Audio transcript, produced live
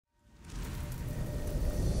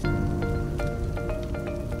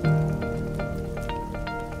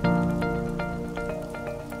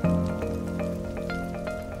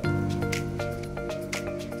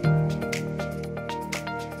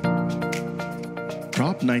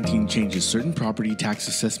Prop 19 changes certain property tax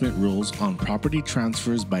assessment rules on property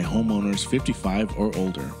transfers by homeowners 55 or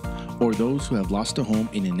older, or those who have lost a home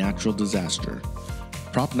in a natural disaster.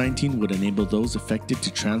 Prop 19 would enable those affected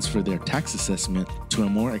to transfer their tax assessment to a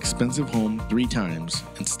more expensive home 3 times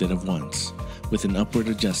instead of once, with an upward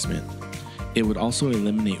adjustment. It would also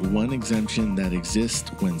eliminate one exemption that exists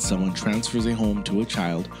when someone transfers a home to a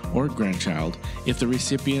child or grandchild if the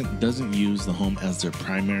recipient doesn't use the home as their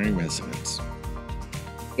primary residence.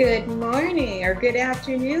 Good morning or good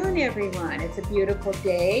afternoon, everyone. It's a beautiful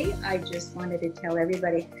day. I just wanted to tell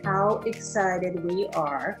everybody how excited we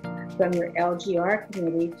are from your LGR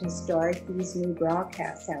committee to start these new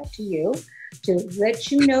broadcasts out to you, to let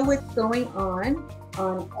you know what's going on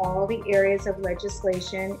all the areas of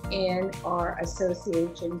legislation in our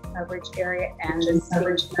association coverage area and the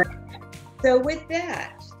state. So with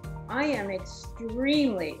that, I am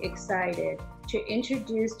extremely excited to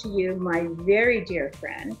introduce to you my very dear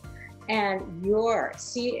friend and your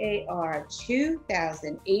CVAR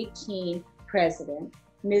 2018 president,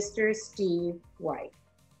 Mr. Steve White.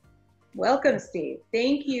 Welcome, Steve.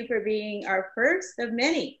 Thank you for being our first of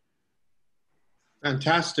many.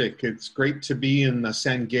 Fantastic. It's great to be in the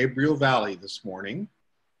San Gabriel Valley this morning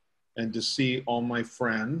and to see all my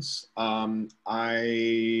friends. I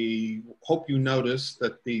hope you noticed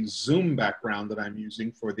that the Zoom background that I'm using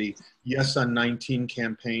for the Yes on 19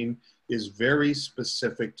 campaign is very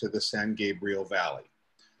specific to the San Gabriel Valley.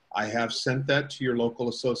 I have sent that to your local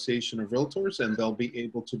association of realtors, and they'll be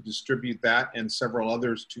able to distribute that and several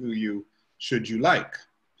others to you should you like.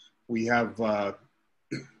 We have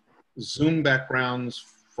Zoom backgrounds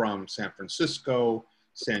from San Francisco,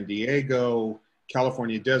 San Diego,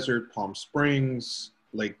 California Desert, Palm Springs,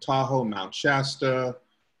 Lake Tahoe, Mount Shasta,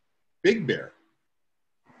 Big Bear,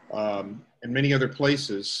 and many other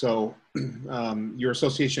places. So your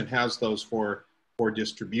association has those for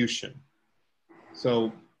distribution.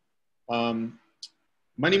 So my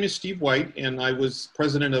name is Steve White, and I was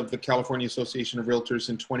president of the California Association of Realtors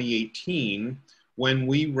in 2018 when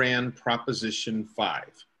we ran Proposition 5.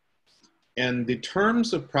 And the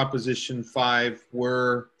terms of Proposition 5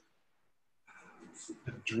 were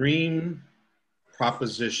the dream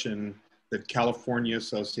proposition that California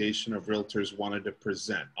Association of Realtors wanted to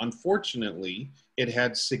present. Unfortunately, it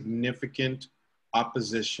had significant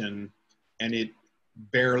opposition and it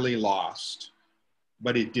barely lost,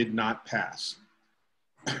 but it did not pass.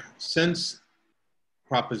 Since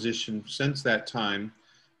that time,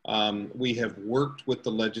 we have worked with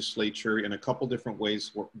the legislature in a couple different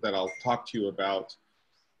ways that I'll talk to you about.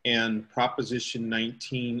 And Proposition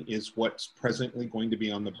 19 is what's presently going to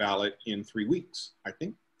be on the ballot in 3 weeks, I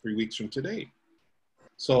think 3 weeks from today.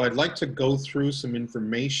 So I'd like to go through some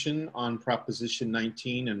information on Proposition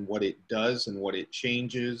 19 and what it does and what it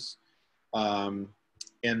changes. And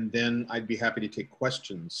then I'd be happy to take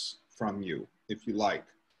questions from you if you like.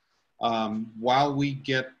 While we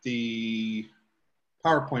get the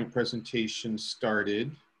PowerPoint presentation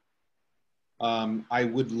started, I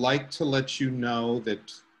would like to let you know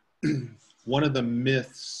that one of the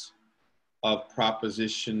myths of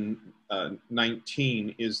Proposition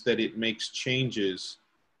 19 is that it makes changes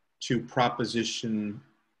to Proposition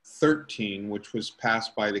 13, which was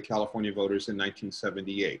passed by the California voters in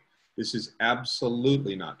 1978. This is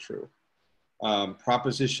absolutely not true.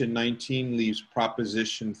 Proposition 19 leaves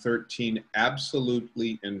Proposition 13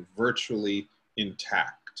 absolutely and virtually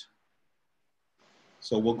intact.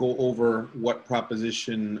 So we'll go over what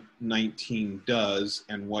Proposition 19 does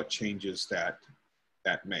and what changes that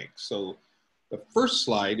makes. So the first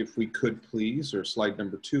slide, if we could please, or slide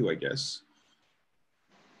number 2, I guess.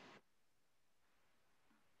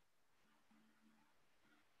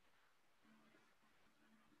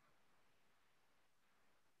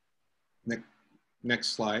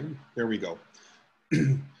 Next slide, there we go.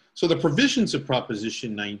 So the provisions of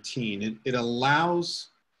Proposition 19, it allows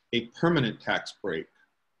a permanent tax break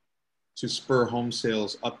to spur home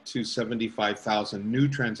sales up to 75,000 new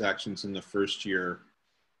transactions in the first year.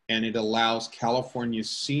 And it allows California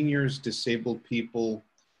seniors, disabled people,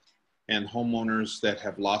 and homeowners that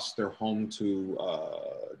have lost their home to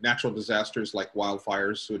natural disasters like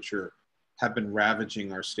wildfires, which have been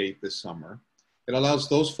ravaging our state this summer. It allows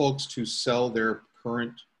those folks to sell their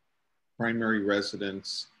current primary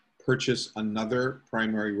residence, purchase another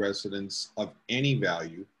primary residence of any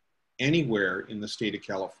value anywhere in the state of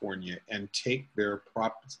California, and take their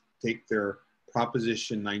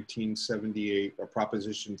Proposition 1978 or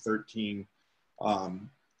Proposition 13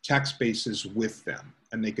 tax bases with them.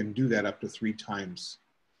 And they can do that up to 3 times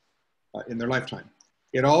in their lifetime.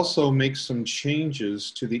 It also makes some changes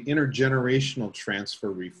to the intergenerational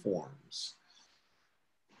transfer reforms.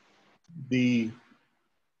 The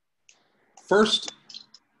first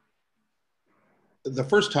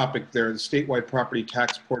topic there, the statewide property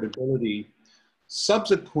tax portability,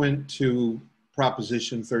 subsequent to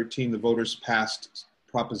Proposition 13, the voters passed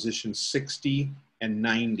Proposition 60 and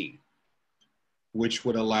 90, which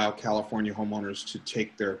would allow California homeowners to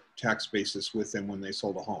take their tax basis with them when they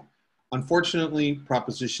sold a home. Unfortunately,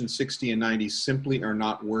 Proposition 60 and 90 simply are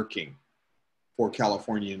not working for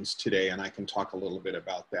Californians today, and I can talk a little bit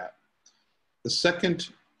about that. The second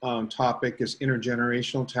topic is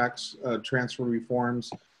intergenerational tax transfer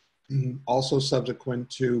reforms. Also subsequent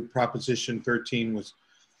to Proposition 13 was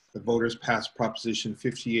the voters passed Proposition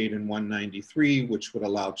 58 and 193, which would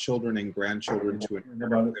allow children and grandchildren to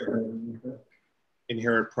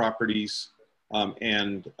inherit properties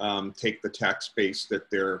and take the tax base that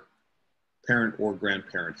their parent or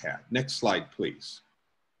grandparent had. Next slide, please.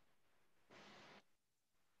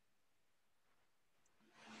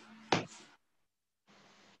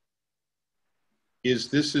 Is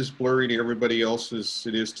this as blurry to everybody else as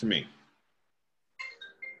it is to me?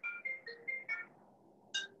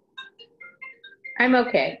 I'm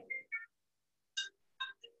okay.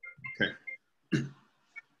 Okay.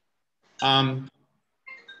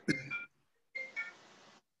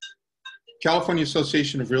 California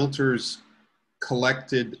Association of Realtors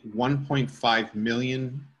collected 1.5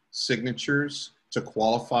 million signatures to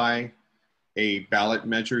qualify a ballot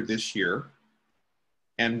measure this year.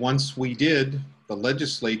 And once we did, the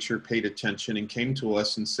legislature paid attention and came to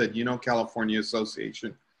us and said, you know, California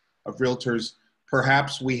Association of Realtors,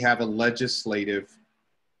 perhaps we have a legislative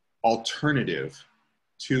alternative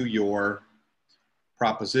to your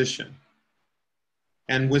proposition.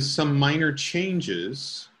 And with some minor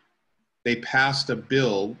changes, they passed a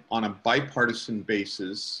bill on a bipartisan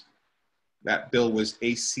basis. That bill was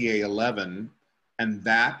ACA 11, and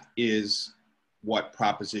that is what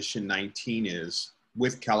Proposition 19 is,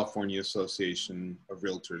 with California Association of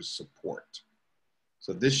Realtors support.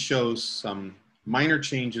 So this shows some minor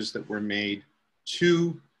changes that were made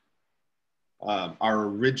to our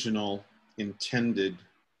original intended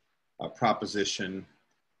proposition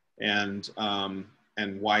and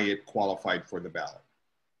why it qualified for the ballot.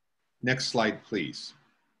 Next slide, please.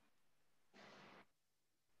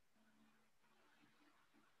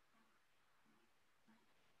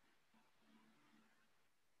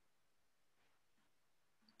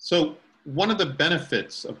 So one of the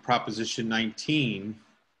benefits of Proposition 19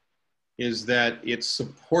 is that it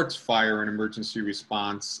supports fire and emergency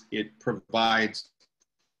response. It provides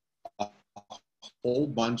a whole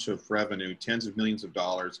bunch of revenue, tens of millions of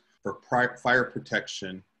dollars for fire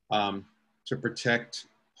protection to protect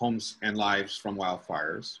homes and lives from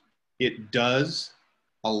wildfires. It does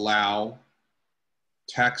allow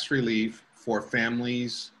tax relief for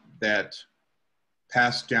families that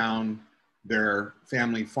pass down their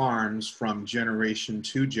family farms from generation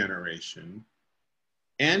to generation.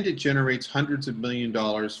 And it generates hundreds of millions of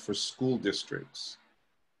dollars for school districts.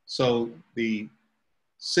 So the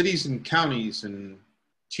cities and counties and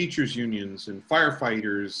teachers unions and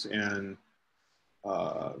firefighters and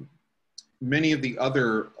many of the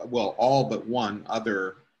other, well, all but one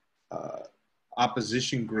other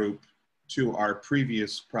opposition group to our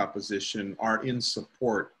previous proposition are in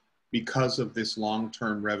support because of this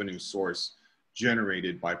long-term revenue source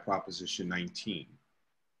generated by Proposition 19.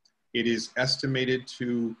 It is estimated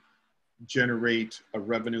to generate a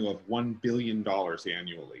revenue of $1 billion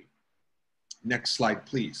annually. Next slide,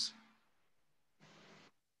 please.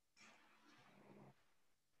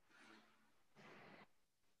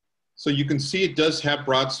 So you can see it does have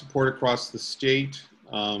broad support across the state.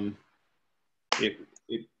 It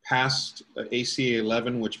passed ACA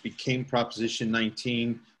 11, which became Proposition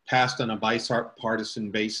 19, passed on a bipartisan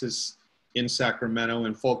basis in Sacramento.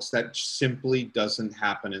 And folks, that simply doesn't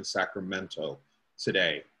happen in Sacramento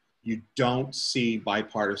today. You don't see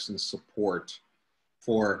bipartisan support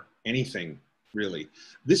for anything, really.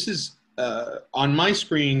 This is, on my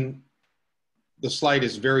screen, the slide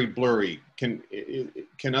is very blurry.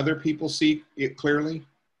 Can other people see it clearly?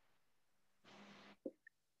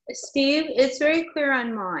 Steve, it's very clear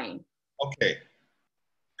on mine. Okay,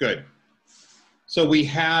 good. So we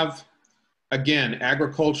have, again,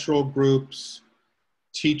 agricultural groups,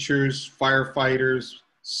 teachers, firefighters,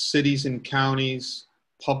 cities and counties,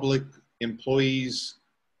 public employees,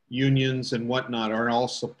 unions and whatnot are all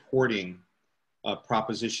supporting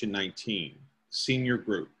Proposition 19, senior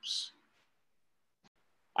groups.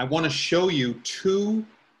 I want to show you two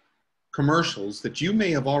commercials that you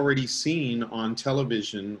may have already seen on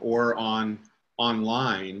television or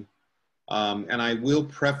online. And I will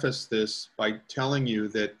preface this by telling you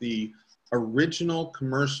that the original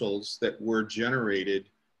commercials that were generated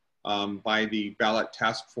by the ballot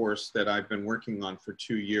task force that I've been working on for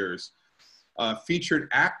 2 years, featured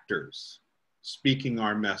actors speaking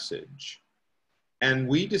our message. And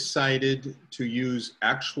we decided to use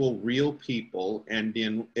actual real people, and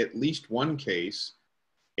in at least one case,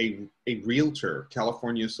 a realtor,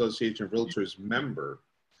 California Association of Realtors member.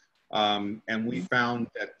 And we found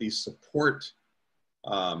that the support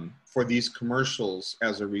for these commercials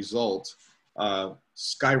as a result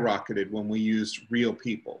skyrocketed when we used real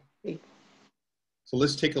people. So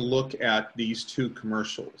let's take a look at these 2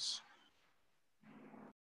 commercials.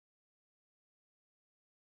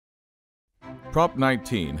 Prop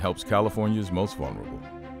 19 helps California's most vulnerable.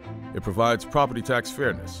 It provides property tax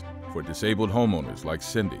fairness for disabled homeowners like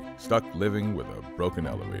Cindy, stuck living with a broken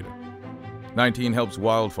elevator. 19 helps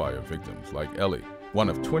wildfire victims like Ellie, one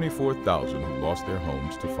of 24,000 who lost their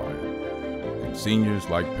homes to fire, and seniors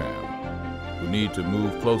like Pam, who need to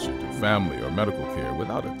move closer to family or medical care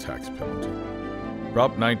without a tax penalty.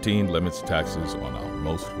 Prop 19 limits taxes on our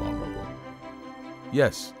most vulnerable.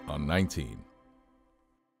 Yes, on 19.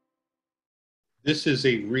 This is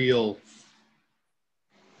a real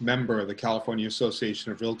member of the California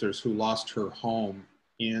Association of Realtors who lost her home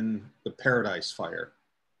in the Paradise Fire.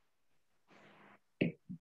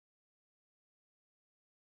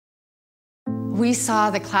 We saw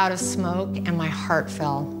the cloud of smoke and my heart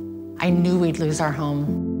fell. I knew we'd lose our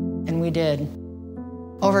home, and we did.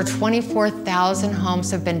 Over 24,000 homes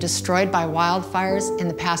have been destroyed by wildfires in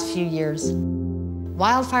the past few years.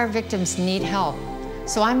 Wildfire victims need help,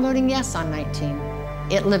 so I'm voting yes on 19.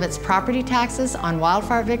 It limits property taxes on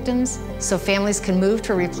wildfire victims so families can move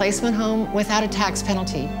to a replacement home without a tax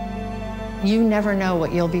penalty. You never know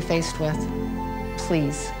what you'll be faced with.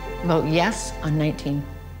 Please vote yes on 19.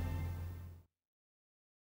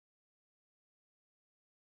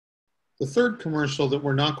 The third commercial that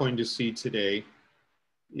we're not going to see today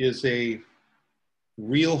is a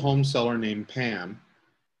real home seller named Pam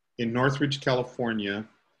in Northridge, California,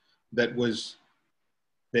 that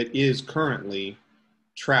is currently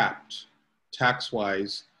trapped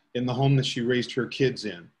tax-wise in the home that she raised her kids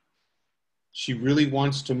in. She really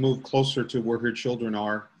wants to move closer to where her children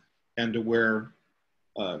are and to where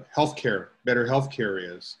better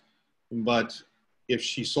healthcare is. But if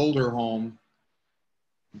she sold her home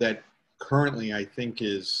that currently I think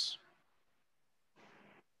is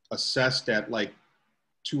assessed at like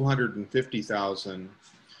 $250,000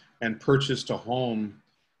 and purchased a home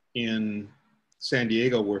in San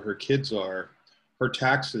Diego where her kids are, her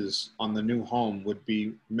taxes on the new home would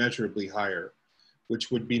be measurably higher,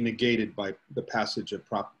 which would be negated by the passage of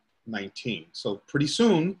Prop 19. So pretty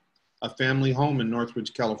soon, a family home in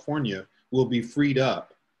Northridge, California will be freed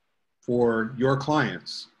up for your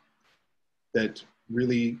clients that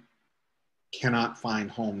really cannot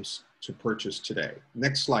find homes to purchase today.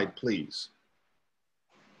 Next slide, please.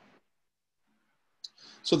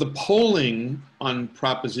 So the polling on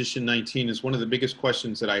Proposition 19 is one of the biggest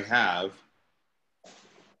questions that I have.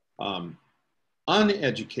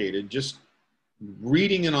 Uneducated, just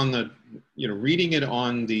reading it on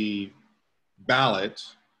the ballot,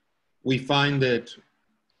 we find that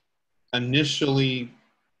initially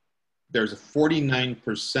there's a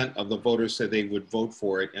 49% of the voters say they would vote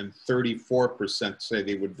for it and 34% say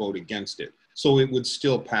they would vote against it. So it would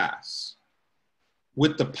still pass.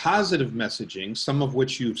 With the positive messaging, some of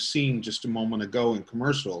which you've seen just a moment ago in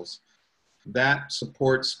commercials, that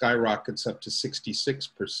support skyrockets up to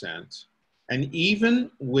 66%. And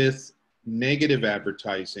even with negative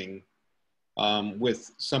advertising,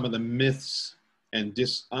 with some of the myths and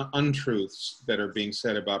untruths that are being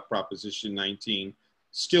said about Proposition 19,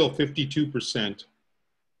 still 52%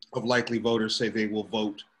 of likely voters say they will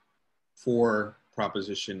vote for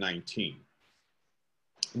Proposition 19.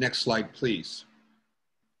 Next slide, please.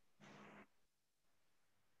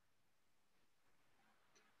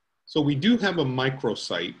 So we do have a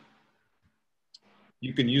microsite.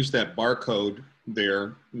 You can use that barcode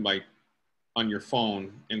there on your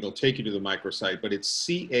phone and it'll take you to the microsite, but it's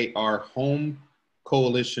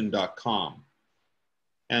CARHomeCoalition.com.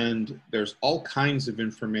 And there's all kinds of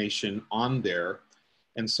information on there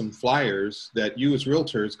and some flyers that you as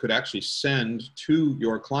realtors could actually send to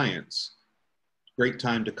your clients. Great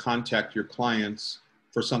time to contact your clients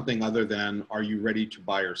for something other than, are you ready to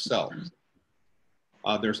buy or sell?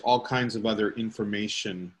 There's all kinds of other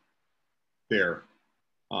information there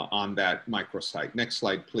on that microsite. Next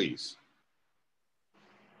slide, please.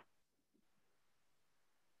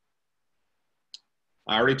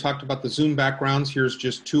 I already talked about the Zoom backgrounds. Here's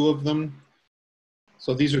just 2 of them.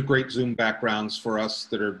 So these are great Zoom backgrounds for us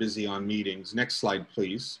that are busy on meetings. Next slide,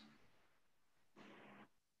 please.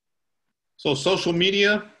 So social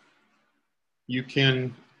media, you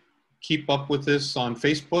can keep up with this on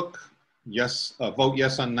Facebook. Yes, vote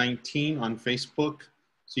yes on 19 on Facebook.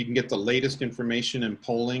 So you can get the latest information and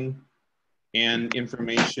polling and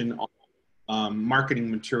information on marketing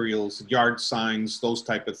materials, yard signs, those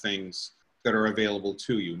type of things that are available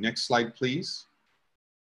to you. Next slide, please.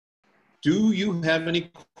 Do you have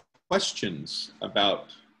any questions about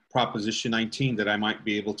Proposition 19 that I might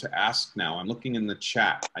be able to ask now? I'm looking in the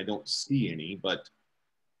chat. I don't see any, but.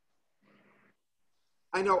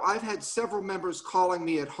 I know I've had several members calling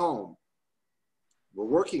me at home. We're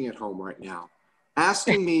working at home right now,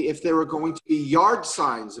 asking me if there are going to be yard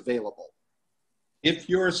signs available. If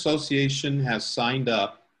your association has signed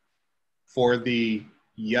up for the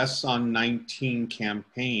Yes on 19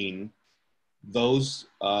 campaign, those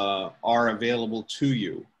are available to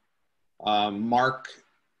you. Mark,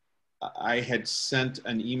 I had sent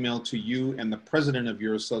an email to you and the president of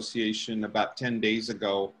your association about 10 days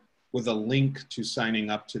ago with a link to signing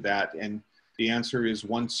up to that. And the answer is,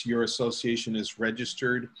 once your association is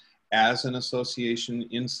registered as an association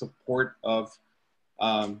in support of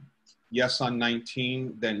Yes on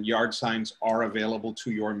 19, then yard signs are available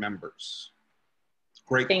to your members.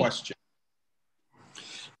 Great question.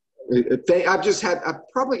 I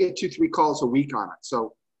probably get 2-3 calls a week on it.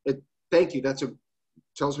 So thank you.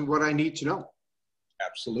 Tells me what I need to know.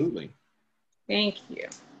 Absolutely. Thank you.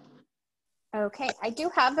 Okay, I do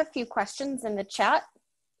have a few questions in the chat.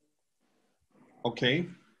 Okay.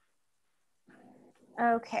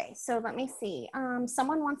 Okay, so let me see.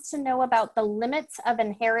 Someone wants to know about the limits of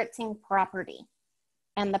inheriting property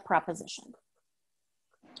and the proposition.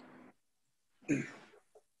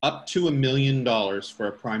 Up to $1 million for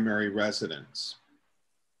a primary residence.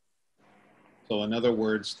 So in other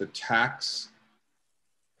words, the tax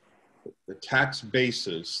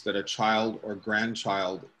basis that a child or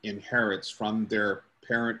grandchild inherits from their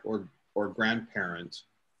parent or grandparent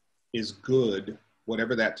is good,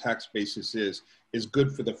 whatever that tax basis is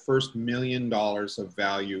good for the first $1 million of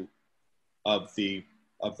value of the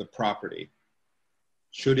property.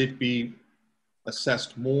 Should it be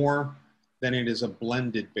assessed more, then it is a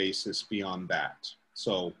blended basis beyond that.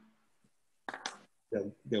 So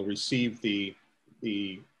they'll receive the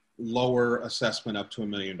lower assessment up to $1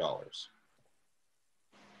 million.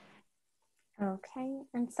 Okay,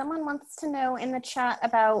 and someone wants to know in the chat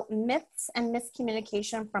about myths and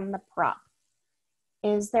miscommunication from the prop.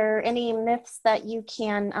 Is there any myths that you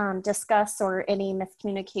can discuss, or any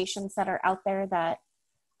miscommunications that are out there that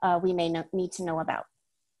we may need to know about?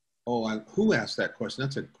 Oh, who asked that question?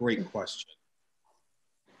 That's a great question.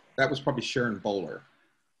 That was probably Sharon Bowler.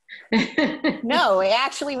 No, it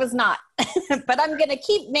actually was not. But I'm going to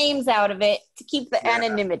keep names out of it to keep the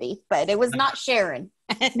anonymity. But it was not Sharon.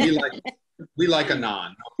 we like a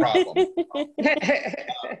non, no problem.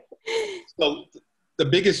 So the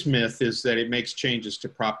biggest myth is that it makes changes to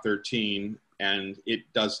Prop 13, and it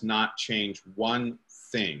does not change one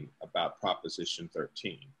thing about Proposition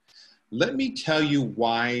 13. Let me tell you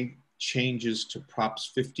why changes to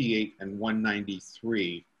Props 58 and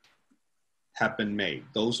 193 have been made.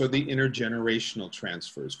 Those are the intergenerational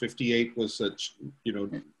transfers. 58 was such,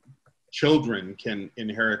 children can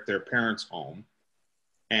inherit their parents' home,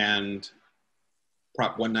 and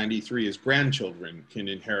Prop 193 is grandchildren can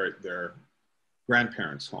inherit their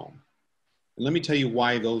grandparents' home. And let me tell you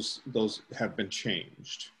why those have been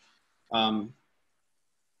changed.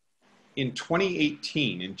 In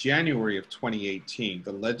 2018, in January of 2018,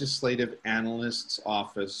 the Legislative Analyst's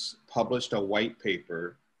Office published a white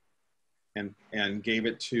paper and gave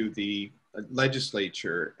it to the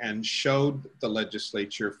legislature and showed the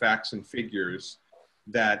legislature facts and figures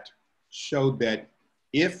that showed that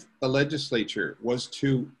if the legislature was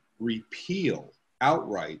to repeal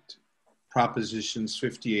outright Propositions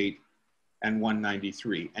 58 and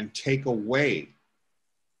 193 and take away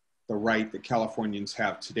the right that Californians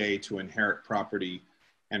have today to inherit property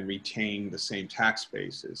and retain the same tax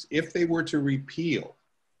bases, if they were to repeal,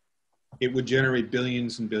 it would generate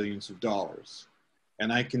billions and billions of dollars.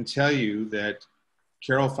 And I can tell you that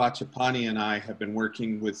Carol Facciapani and I have been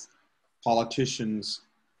working with politicians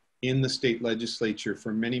in the state legislature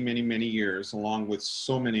for many, many, many years, along with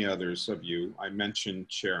so many others of you. I mentioned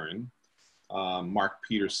Sharon, Mark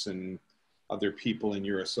Peterson, other people in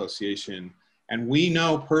your association. And we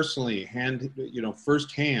know personally,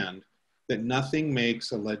 firsthand, that nothing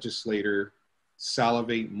makes a legislator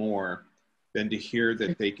salivate more than to hear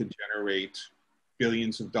that they could generate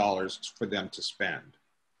billions of dollars for them to spend.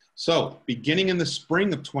 So beginning in the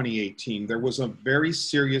spring of 2018, there was a very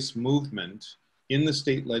serious movement in the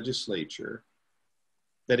state legislature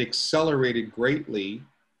that accelerated greatly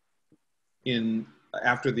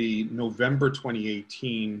after the November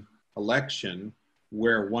 2018 election,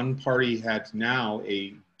 where one party had now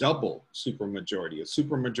a double supermajority, a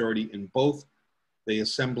supermajority in both the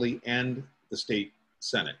Assembly and the State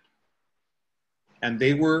Senate. And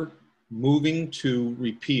they were moving to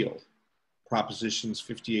repeal Propositions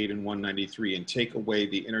 58 and 193 and take away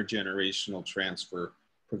the intergenerational transfer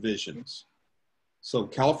provisions. So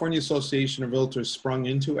California Association of Realtors sprung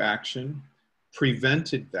into action,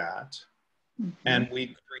 prevented that, and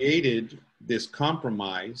we created this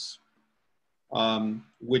compromise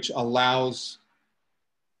which allows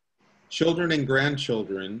children and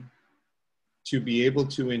grandchildren to be able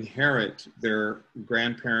to inherit their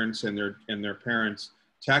grandparents and their parents'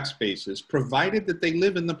 tax bases, provided that they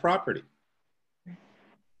live in the property.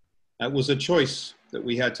 That was a choice that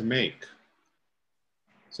we had to make.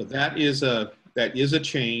 So that is a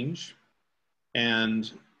change,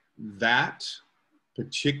 and that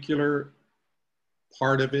particular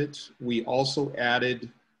part of it, we also added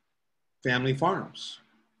family farms,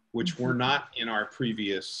 which were not in our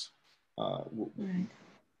previous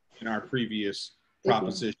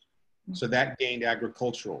proposition. So that gained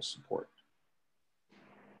agricultural support.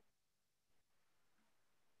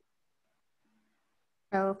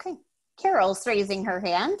 Okay, Carol's raising her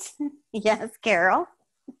hand. Yes, Carol.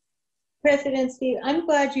 President Steve, I'm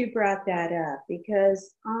glad you brought that up,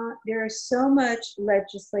 because there's so much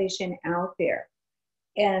legislation out there.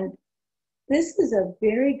 And this is a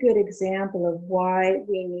very good example of why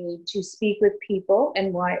we need to speak with people,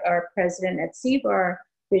 and why our president at CVAR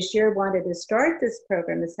this year wanted to start this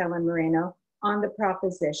program, Ms. Helen Moreno, on the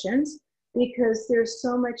propositions, because there's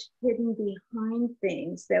so much hidden behind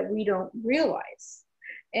things that we don't realize.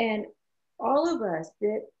 And all of us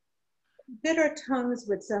bit our tongues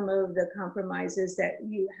with some of the compromises that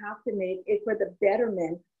you have to make it for the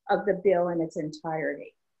betterment of the bill in its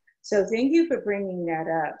entirety. So thank you for bringing that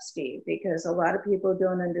up, Steve, because a lot of people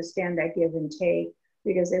don't understand that give and take,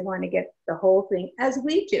 because they want to get the whole thing, as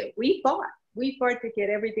we do. We fought to get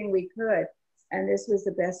everything we could. And this was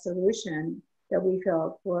the best solution that we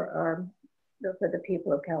felt for the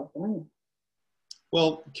people of California.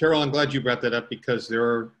 Well, Carol, I'm glad you brought that up, because there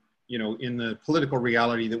are, in the political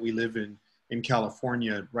reality that we live in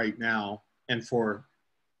California right now, and for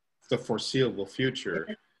the foreseeable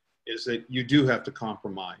future, is that you do have to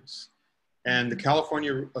compromise. And the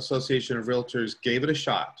California Association of Realtors gave it a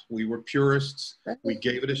shot. We were purists, we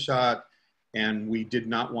gave it a shot, and we did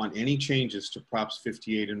not want any changes to Props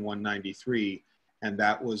 58 and 193. And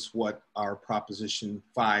that was what our Proposition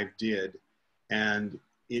 5 did, and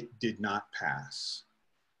it did not pass.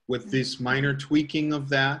 With this minor tweaking of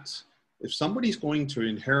that, if somebody's going to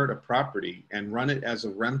inherit a property and run it as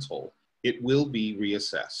a rental, it will be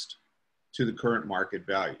reassessed to the current market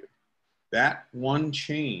value. That one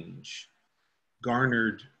change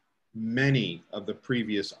garnered many of the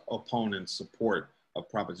previous opponents' support of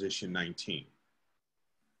Proposition 19.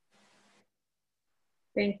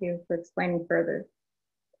 Thank you for explaining further.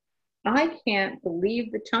 I can't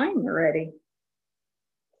believe the time already.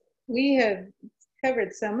 We have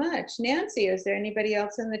covered so much. Nancy, is there anybody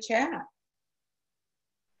else in the chat?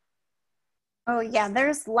 Oh yeah,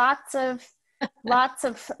 there's lots of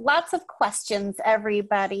questions,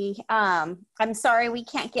 everybody. I'm sorry we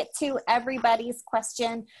can't get to everybody's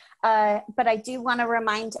question, but I do want to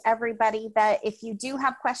remind everybody that if you do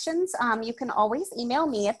have questions, you can always email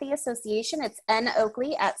me at the association. It's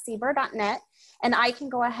noakley@cvar.net, and I can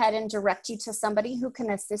go ahead and direct you to somebody who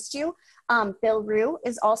can assist you. Bill Rue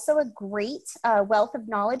is also a great wealth of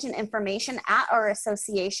knowledge and information at our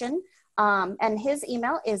association. And his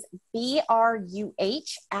email is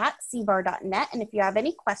bruh@cvar.net. And if you have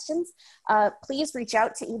any questions, please reach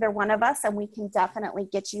out to either one of us, and we can definitely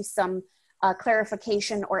get you some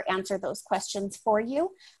clarification or answer those questions for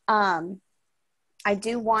you. I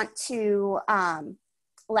do want to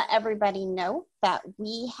let everybody know that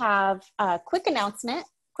we have a quick announcement,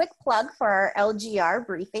 quick plug for our LGR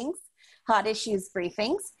briefings, hot issues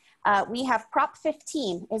briefings. We have Prop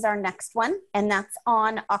 15 is our next one, and that's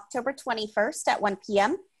on October 21st at 1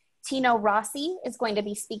 p.m. Tino Rossi is going to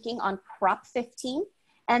be speaking on Prop 15.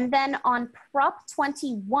 And then on Prop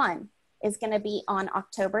 21 is going to be on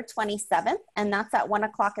October 27th, and that's at 1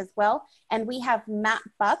 o'clock as well. And we have Matt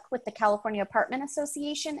Buck with the California Apartment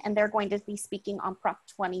Association, and they're going to be speaking on Prop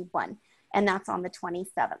 21, and that's on the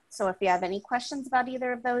 27th. So if you have any questions about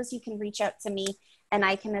either of those, you can reach out to me and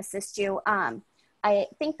I can assist you. I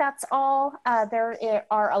think that's all. There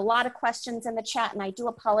are a lot of questions in the chat, and I do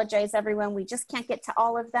apologize, everyone. We just can't get to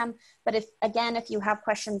all of them. But if you have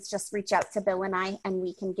questions, just reach out to Bill and I, and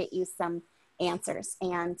we can get you some answers.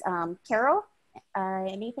 And Carol,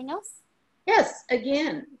 anything else? Yes,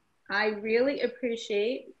 again, I really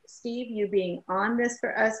appreciate, Steve, you being on this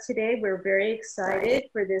for us today. We're very excited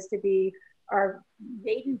for this to be our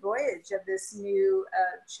maiden voyage of this new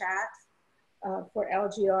chat for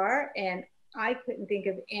LGR, and I couldn't think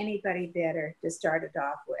of anybody better to start it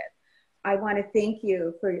off with. I want to thank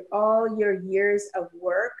you for all your years of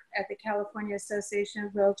work at the California Association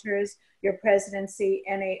of Realtors, your presidency,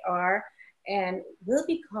 NAR, and we'll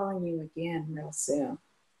be calling you again real soon.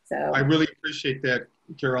 So I really appreciate that,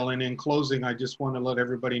 Carol. And in closing, I just want to let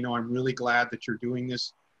everybody know I'm really glad that you're doing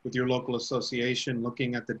this with your local association,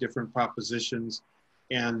 looking at the different propositions.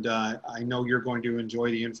 And I know you're going to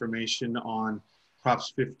enjoy the information on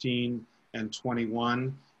Props 15 and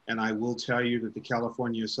 21. And I will tell you that the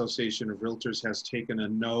California Association of Realtors has taken a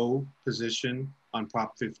no position on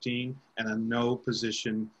Prop 15 and a no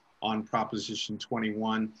position on Proposition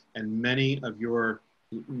 21. And many of your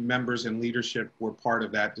members and leadership were part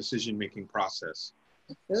of that decision-making process.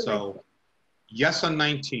 Absolutely. So yes on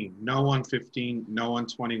 19, no on 15, no on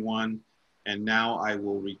 21, and now I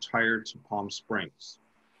will retire to Palm Springs.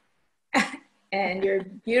 And your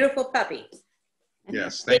beautiful puppy.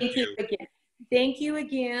 Yes, thank you. Again. Thank you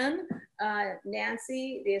again,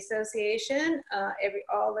 Nancy, the association,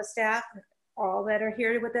 all the staff, all that are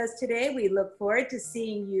here with us today. We look forward to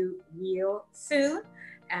seeing you real soon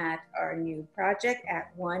at our new project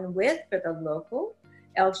at One With for the local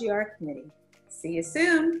LGR committee. See you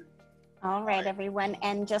soon. All right, everyone.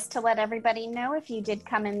 And just to let everybody know, if you did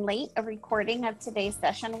come in late, a recording of today's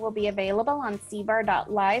session will be available on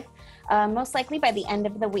CVAR.live, most likely by the end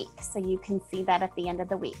of the week. So you can see that at the end of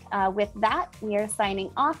the week. With that, we are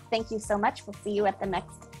signing off. Thank you so much. We'll see you at the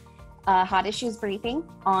next Hot Issues briefing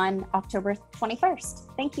on October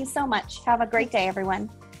 21st. Thank you so much. Have a great day,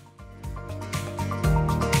 everyone.